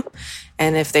scold them.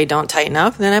 And if they don't tighten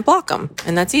up, then I block them.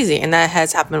 And that's easy. And that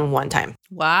has happened one time.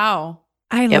 Wow.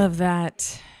 I love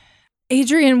that.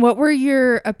 Adrienne, what were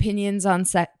your opinions on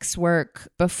sex work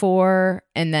before,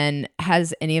 and then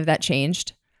has any of that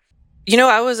changed? You know,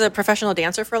 I was a professional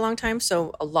dancer for a long time,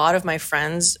 so a lot of my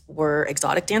friends were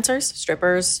exotic dancers,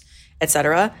 strippers,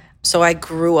 etc. So I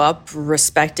grew up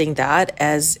respecting that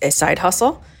as a side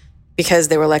hustle because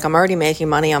they were like, I'm already making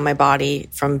money on my body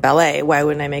from ballet. Why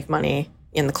wouldn't I make money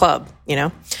in the club, you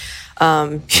know?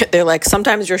 They're like,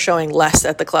 sometimes you're showing less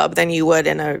at the club than you would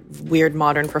in a weird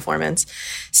modern performance.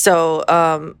 So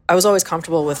I was always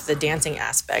comfortable with the dancing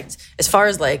aspect. As far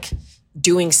as like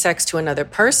doing sex to another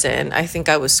person, I think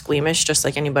I was squeamish just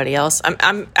like anybody else.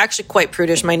 I'm actually quite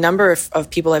prudish. My number of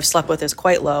people I've slept with is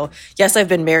quite low. Yes, I've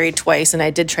been married twice, and I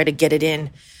did try to get it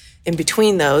in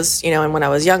between those, you know, and when I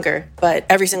was younger. But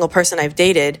every single person I've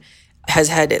dated has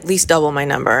had at least double my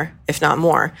number, if not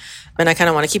more. And I kind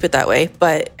of want to keep it that way,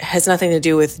 but it has nothing to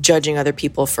do with judging other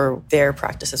people for their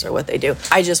practices or what they do.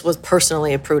 I just was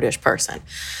personally a prudish person.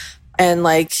 And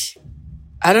like,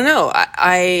 I don't know,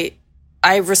 I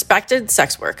respected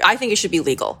sex work. I think it should be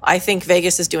legal. I think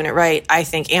Vegas is doing it right. I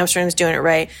think Amsterdam's doing it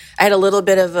right. I had a little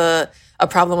bit of a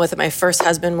problem with it. My first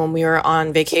husband, when we were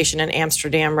on vacation in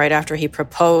Amsterdam, right after he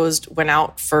proposed, went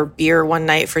out for beer one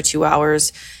night for 2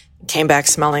 hours, came back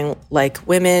smelling like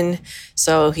women.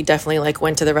 So he definitely like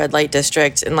went to the red light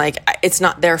district, and like, it's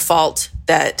not their fault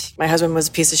that my husband was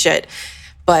a piece of shit,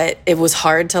 but it was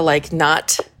hard to like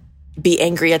not be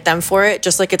angry at them for it.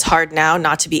 Just like it's hard now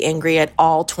not to be angry at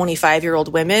all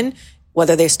 25-year-old women,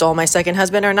 whether they stole my second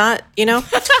husband or not, you know?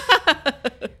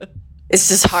 It's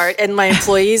just hard. And my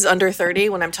employees under 30,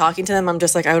 when I'm talking to them, I'm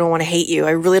just like, I don't want to hate you.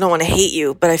 I really don't want to hate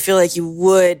you, but I feel like you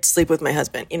would sleep with my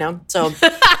husband, you know? So it's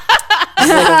like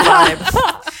a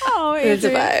vibe. Oh, it's a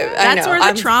vibe. That's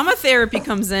where the trauma therapy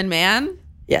comes in, man.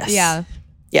 Yes. Yeah.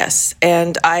 Yes.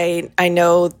 And I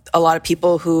know a lot of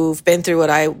people who've been through what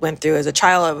I went through as a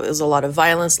child. It was a lot of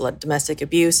violence, a lot of domestic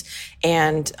abuse,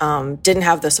 and didn't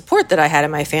have the support that I had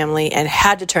in my family, and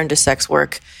had to turn to sex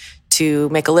work to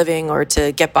make a living or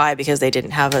to get by because they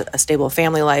didn't have a stable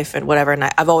family life and whatever. And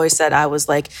I've always said I was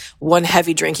like one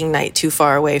heavy drinking night too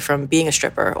far away from being a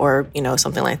stripper or, you know,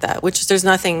 something like that, which there's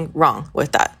nothing wrong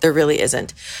with that. There really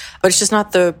isn't. But it's just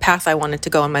not the path I wanted to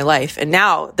go in my life. And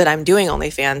now that I'm doing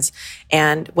OnlyFans,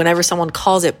 and whenever someone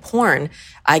calls it porn,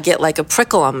 I get like a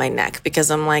prickle on my neck because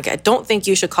I'm like, I don't think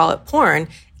you should call it porn.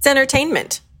 It's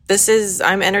entertainment.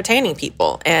 I'm entertaining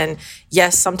people. And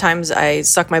yes, sometimes I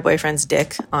suck my boyfriend's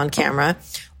dick on camera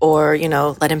or, you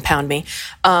know, let him pound me.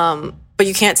 But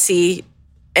you can't see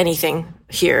anything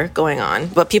here going on.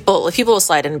 But people will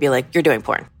slide in and be like, you're doing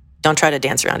porn. Don't try to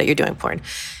dance around it. You're doing porn.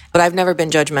 But I've never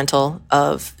been judgmental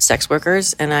of sex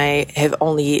workers. And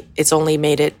it's only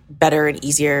made it better and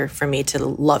easier for me to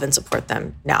love and support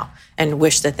them now, and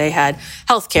wish that they had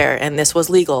healthcare and this was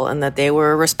legal and that they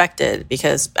were respected.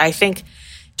 Because I think,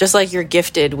 just like you're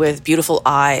gifted with beautiful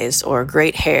eyes or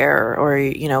great hair or,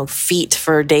 you know, feet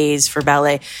for days for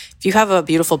ballet, if you have a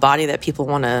beautiful body that people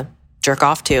want to jerk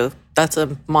off to, that's a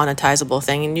monetizable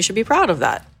thing, and you should be proud of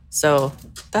that. So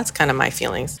that's kind of my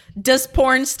feelings. Does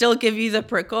porn still give you the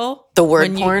prickle? The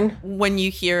word porn? When you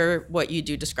hear what you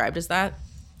do described as that?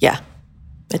 Yeah,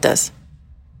 it does.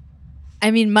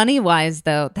 I mean, money-wise,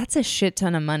 though, that's a shit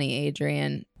ton of money,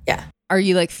 Adrienne. Yeah. Are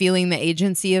you like feeling the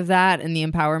agency of that and the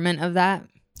empowerment of that?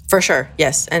 For sure,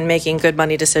 yes. And making good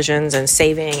money decisions and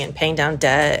saving and paying down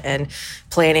debt and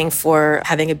planning for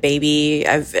having a baby.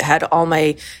 I've had all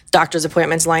my doctor's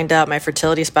appointments lined up. My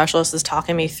fertility specialist is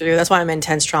talking me through. That's why I'm in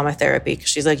intense trauma therapy, because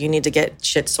she's like, you need to get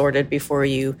shit sorted before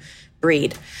you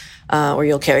breed, or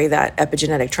you'll carry that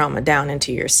epigenetic trauma down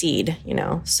into your seed, you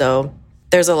know? So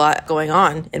there's a lot going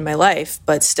on in my life,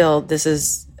 but still, this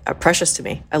is precious to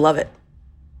me. I love it.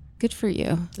 Good for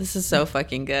you. This is so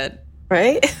fucking good.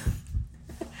 Right?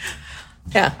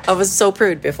 Yeah, I was so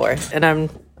prude before, and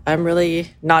I'm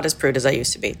really not as prude as I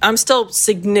used to be. I'm still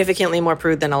significantly more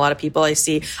prude than a lot of people I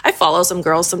see. I follow some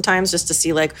girls sometimes just to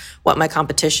see like what my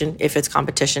competition, if it's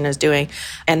competition, is doing,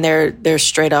 and they're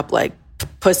straight up like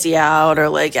pussy out or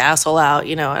like asshole out,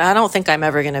 you know. And I don't think I'm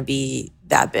ever gonna be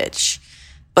that bitch,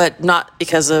 but not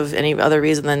because of any other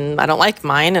reason than I don't like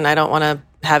mine, and I don't want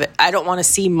to have it. I don't want to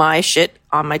see my shit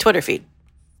on my Twitter feed.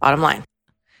 Bottom line.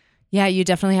 Yeah, you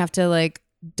definitely have to like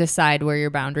decide where your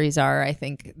boundaries are. I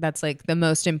think that's like the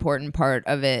most important part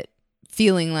of it,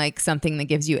 feeling like something that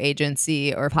gives you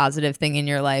agency or positive thing in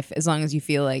your life, as long as you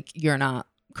feel like you're not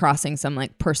crossing some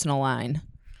like personal line.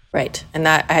 Right. And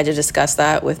that I had to discuss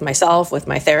that with myself, with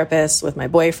my therapist, with my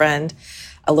boyfriend,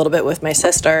 a little bit with my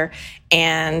sister.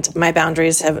 And my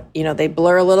boundaries have, you know, they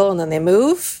blur a little and then they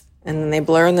move. and then they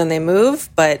blur and then they move.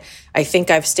 But I think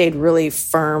I've stayed really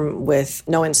firm with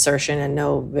no insertion and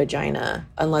no vagina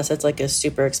unless it's like a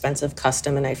super expensive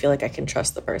custom and I feel like I can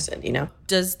trust the person, you know?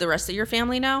 Does the rest of your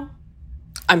family know?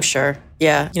 I'm sure.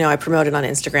 Yeah. You know, I promote it on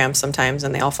Instagram sometimes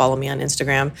and they all follow me on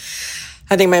Instagram.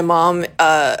 I think my mom,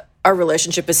 our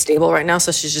relationship is stable right now,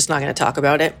 so she's just not going to talk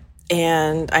about it.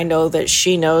 And I know that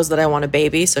she knows that I want a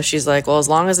baby. So she's like, well, as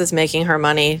long as it's making her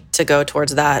money to go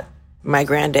towards that, my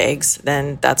grand eggs,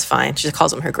 then that's fine. She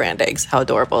calls them her grand eggs. How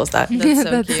adorable is that?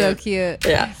 That's so cute.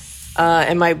 Yeah.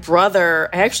 And my brother,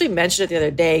 I actually mentioned it the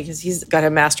other day because he's got a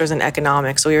master's in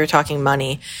economics. So we were talking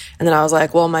money. And then I was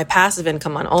like, well, my passive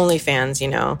income on OnlyFans, you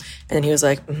know. And then he was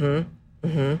like,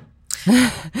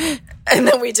 And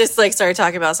then we just like started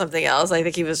talking about something else. I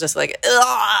think he was just like,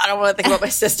 I don't want to think about my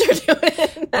sister doing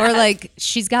that. Or like,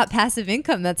 she's got passive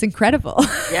income. That's incredible.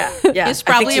 Yeah. He's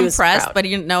probably impressed, but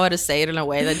he didn't know how to say it in a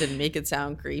way that didn't make it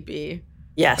sound creepy.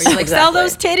 Yes. He's like, sell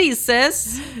those titties,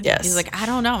 sis. Yes. He's like, I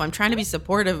don't know. I'm trying to be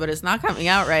supportive, but it's not coming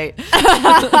out right.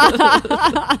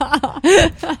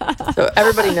 So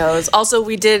everybody knows. Also,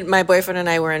 my boyfriend and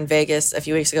I were in Vegas a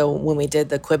few weeks ago when we did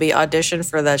the Quibi audition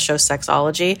for the show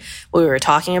Sexology. We were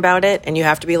talking about it, and you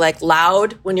have to be like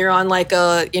loud when you're on like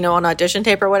an audition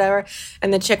tape or whatever.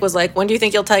 And the chick was like, when do you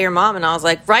think you'll tell your mom? And I was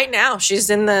like, right now. She's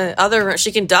in the other room.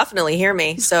 She can definitely hear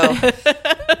me. So,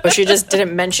 but she just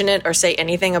didn't mention it or say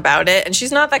anything about it. And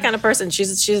she's not that kind of person.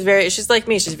 She's like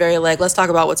me. She's very like, let's talk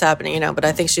about what's happening, you know. But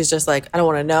I think she's just like, I don't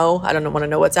want to know. I don't want to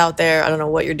know what's out there. I don't know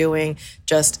what you're doing.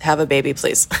 Just have a baby,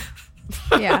 please.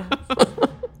 Yeah.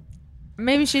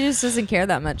 Maybe she just doesn't care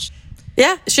that much.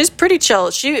 Yeah, she's pretty chill.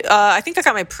 I think I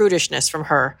got my prudishness from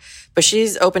her, but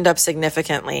she's opened up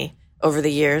significantly over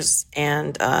the years.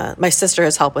 And my sister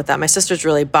has helped with that. My sister's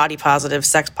really body positive,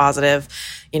 sex positive,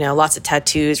 you know, lots of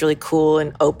tattoos, really cool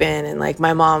and open. And like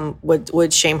my mom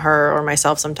would shame her or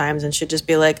myself sometimes and she'd just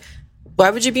be like, why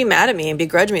would you be mad at me and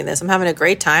begrudge me this? I'm having a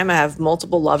great time. I have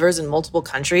multiple lovers in multiple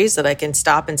countries that I can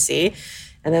stop and see.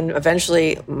 And then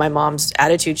eventually my mom's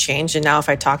attitude changed. And now if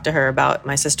I talk to her about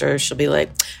my sister, she'll be like,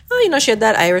 oh, you know, she had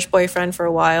that Irish boyfriend for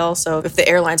a while. So if the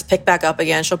airlines pick back up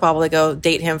again, she'll probably go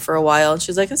date him for a while. And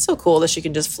she's like, it's so cool that she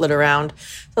can just flit around.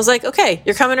 So I was like, okay,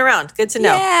 you're coming around. Good to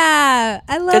know. Yeah,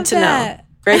 I love Good to know.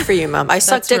 Great for you, Mom. I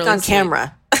suck dick really on sweet.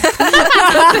 camera.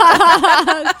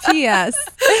 P.S.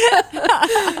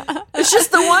 It's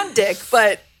just the one dick,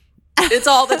 but it's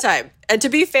all the time. And to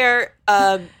be fair,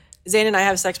 Zane and I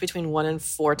have sex between 1 and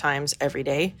 4 times every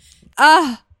day.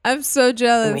 I'm so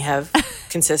jealous. And we have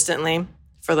consistently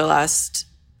for the last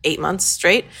 8 months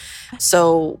straight.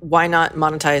 So why not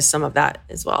monetize some of that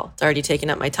as well? It's already taken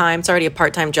up my time. It's already a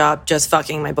part-time job just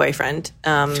fucking my boyfriend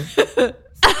all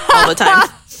the time.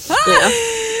 You know?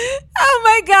 Oh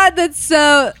my God, that's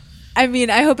so... I mean,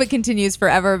 I hope it continues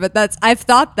forever, but I've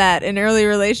thought that in early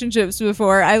relationships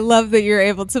before. I love that you're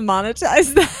able to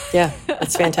monetize that. Yeah,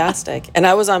 it's fantastic. And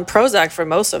I was on Prozac for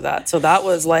most of that. So that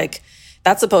was like,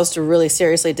 that's supposed to really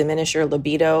seriously diminish your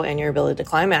libido and your ability to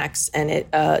climax. And it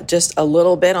just a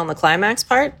little bit on the climax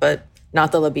part, but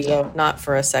not the libido, not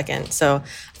for a second. So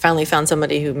I finally found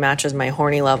somebody who matches my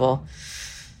horny level.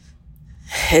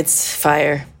 It's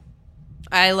fire.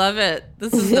 I love it.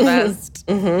 This is the best.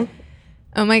 Mm-hmm.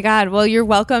 Oh my God. Well, you're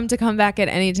welcome to come back at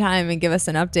any time and give us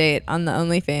an update on the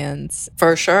OnlyFans.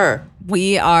 For sure.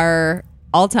 We are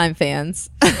all-time fans.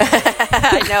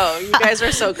 I know. You guys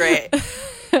are so great.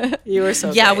 You were so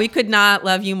great. Yeah, we could not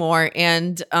love you more.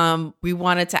 And we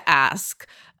wanted to ask,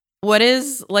 what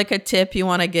is like a tip you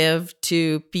want to give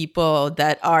to people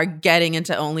that are getting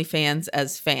into OnlyFans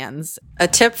as fans? A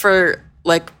tip for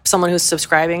like someone who's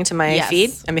subscribing to my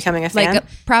feed and becoming a fan? Like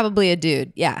probably a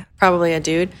dude. Yeah. Probably a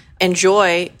dude.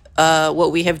 Enjoy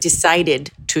what we have decided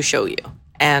to show you.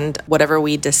 And whatever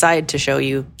we decide to show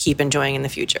you, keep enjoying in the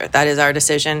future. That is our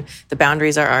decision. The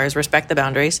boundaries are ours. Respect the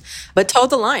boundaries. But toe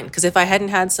the line. Because if I hadn't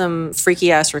had some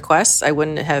freaky ass requests, I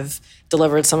wouldn't have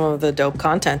delivered some of the dope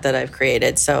content that I've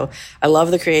created. So I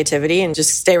love the creativity and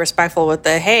just stay respectful with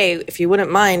the, hey, if you wouldn't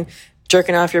mind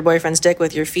jerking off your boyfriend's dick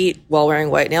with your feet while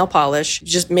wearing white nail polish,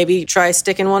 just maybe try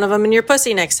sticking one of them in your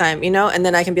pussy next time, you know? And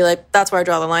then I can be like, that's where I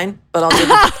draw the line. But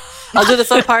I'll do the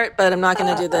foot part, but I'm not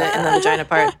going to do the in the vagina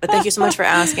part. But thank you so much for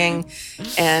asking.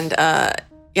 And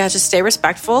just stay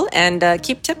respectful and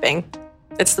keep tipping.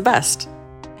 It's the best.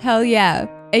 Hell yeah.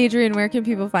 Adrienne, where can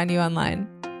people find you online?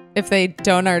 If they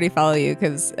don't already follow you,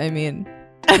 because I mean...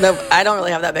 No, I don't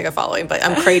really have that big a following, but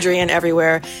I'm Craydrienne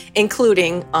everywhere,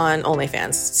 including on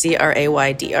OnlyFans.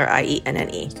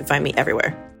 CRAYDRIENNE. You can find me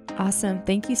everywhere. Awesome.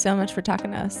 Thank you so much for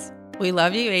talking to us. We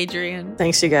love you, Adrienne.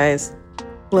 Thanks, you guys.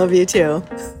 Love you too.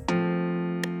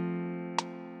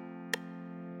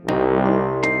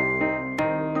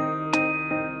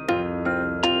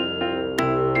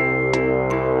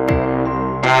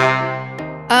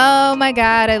 my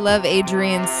God, I love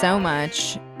Adrienne so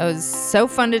much. It was so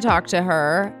fun to talk to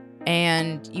her.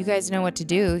 And you guys know what to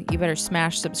do. You better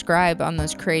smash subscribe on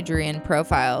those Adrienne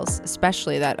profiles,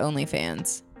 especially that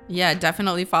OnlyFans. Yeah,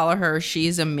 definitely follow her.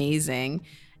 She's amazing.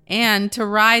 And to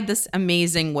ride this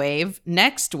amazing wave,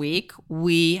 next week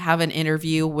we have an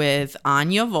interview with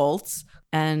Anya Volz,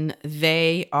 and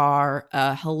they are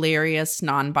a hilarious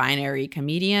non-binary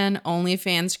comedian,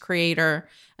 OnlyFans creator,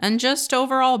 and just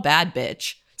overall bad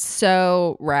bitch.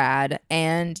 So rad.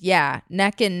 And yeah,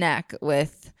 neck and neck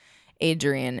with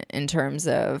Adrienne in terms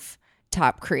of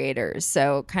top creators.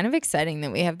 So kind of exciting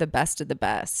that we have the best of the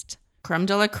best. Creme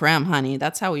de la creme, honey.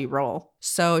 That's how we roll.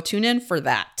 So tune in for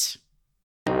that.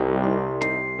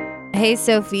 Hey,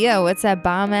 Sophia, what's that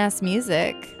bomb-ass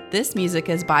music? This music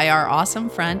is by our awesome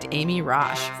friend, Amy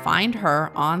Rosh. Find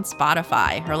her on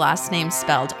Spotify. Her last name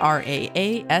spelled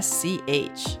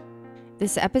R-A-A-S-C-H.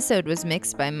 This episode was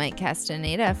mixed by Mike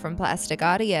Castaneda from Plastic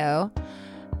Audio.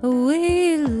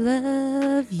 We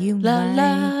love you, Mike.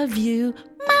 Love you,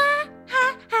 Mike.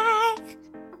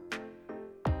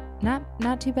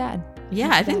 Not too bad. Yeah,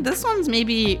 I think this one's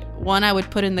maybe one I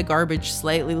would put in the garbage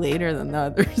slightly later than the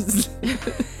others.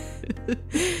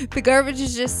 The garbage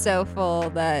is just so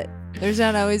full that there's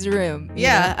not always room.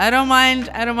 Yeah, I don't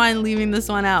mind leaving this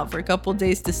one out for a couple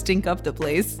days to stink up the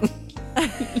place.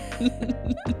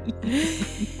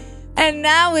 And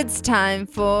now it's time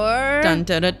for dun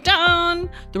dun dun dun,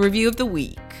 the review of the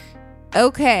week.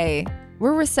 Okay,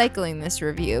 we're recycling this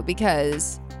review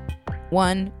because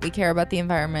 1, we care about the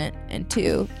environment, and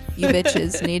 2, you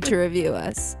bitches need to review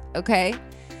us. Okay?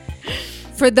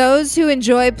 For Those Who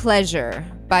Enjoy Pleasure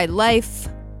by Life,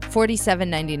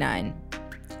 $47.99.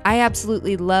 I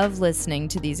absolutely love listening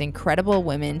to these incredible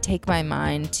women take my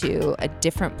mind to a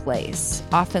different place,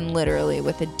 often literally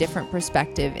with a different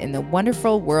perspective in the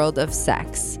wonderful world of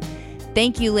sex.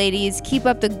 Thank you, ladies. Keep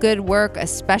up the good work,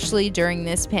 especially during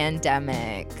this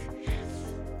pandemic.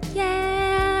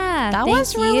 Yeah, that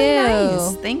was really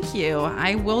nice. Thank you.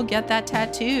 I will get that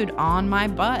tattooed on my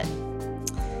butt.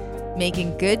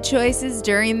 Making good choices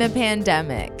during the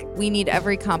pandemic. We need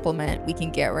every compliment we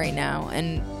can get right now.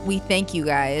 And we thank you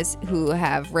guys who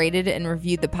have rated and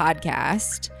reviewed the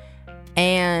podcast.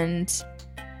 And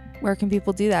where can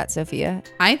people do that, Sophia?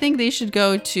 I think they should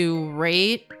go to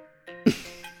rate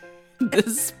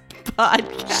this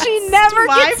podcast. She never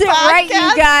gets it right,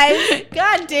 you guys.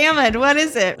 God damn it. What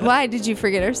is it? Why? Did you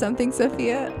forget or something,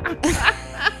 Sophia?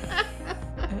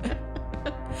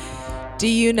 Do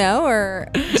you know, or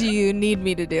do you need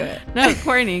me to do it? No,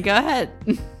 Courtney, go ahead.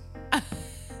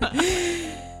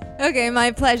 Okay,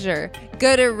 my pleasure.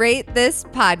 Go to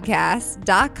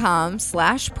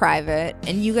ratethispodcast.com/private,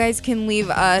 and you guys can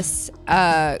leave us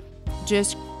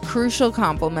just crucial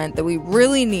compliment that we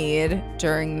really need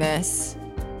during this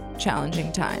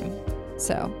challenging time.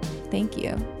 So thank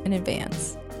you in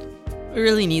advance. We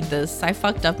really need this. I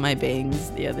fucked up my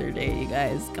bangs the other day, you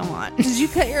guys. Come on. Did you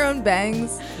cut your own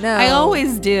bangs? No. I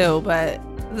always do, but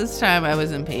this time I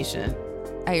was impatient.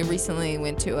 I recently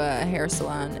went to a hair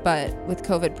salon, but with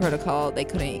COVID protocol, they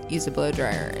couldn't use a blow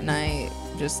dryer, and I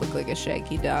just looked like a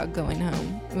shaggy dog going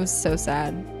home. It was so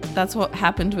sad. That's what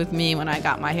happened with me when I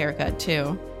got my haircut,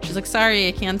 too. She's like, sorry,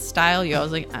 I can't style you. I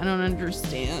was like, I don't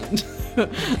understand. I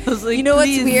was like, you know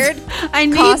what's weird? I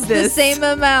need cost this. The same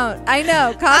amount. I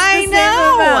know. Same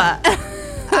amount.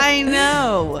 I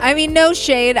know. I mean, no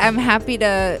shade. I'm happy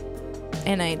to,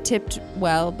 and I tipped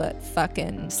well, but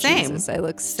fucking same. Jesus, I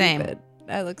look stupid.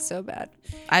 I look so bad.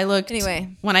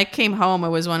 Anyway, when I came home, it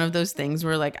was one of those things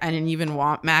where like I didn't even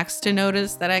want Max to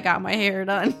notice that I got my hair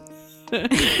done.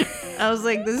 I was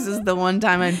like, this is the one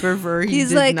time I'd prefer he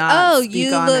did like, not oh, speak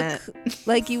you on look it.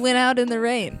 Like you went out in the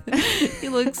rain. He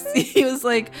was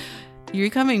like, you're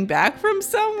coming back from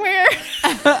somewhere?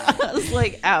 I was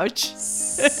like, ouch.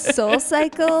 Soul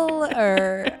Cycle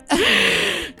or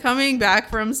coming back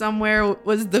from somewhere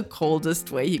was the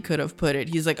coldest way he could have put it.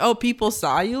 He's like, oh, people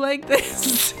saw you like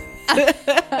this?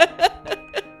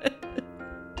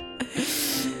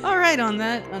 All right, on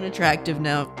that unattractive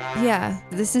note. Yeah,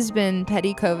 this has been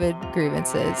Petty COVID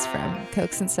Grievances from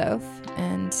Cokes and Soph,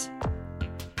 and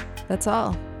that's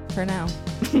all for now.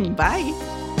 Bye.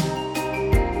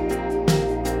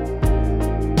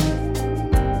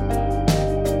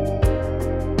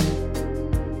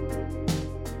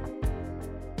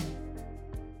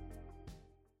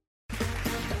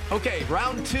 Okay,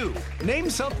 round 2. Name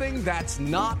something that's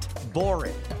not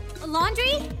boring. A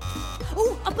laundry?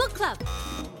 Ooh, a book club.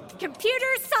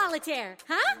 Computer solitaire,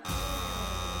 huh?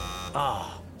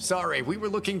 Ah, oh, sorry, we were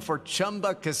looking for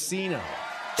Chumba Casino.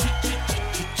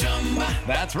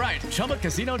 That's right.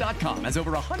 ChumbaCasino.com has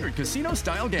over 100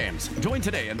 casino-style games. Join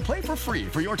today and play for free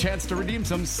for your chance to redeem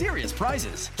some serious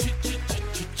prizes.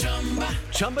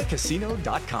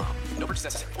 ChumbaCasino.com. No purchase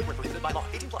necessary. Void where prohibited by law.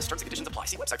 18+ terms and conditions apply.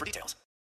 See website for details.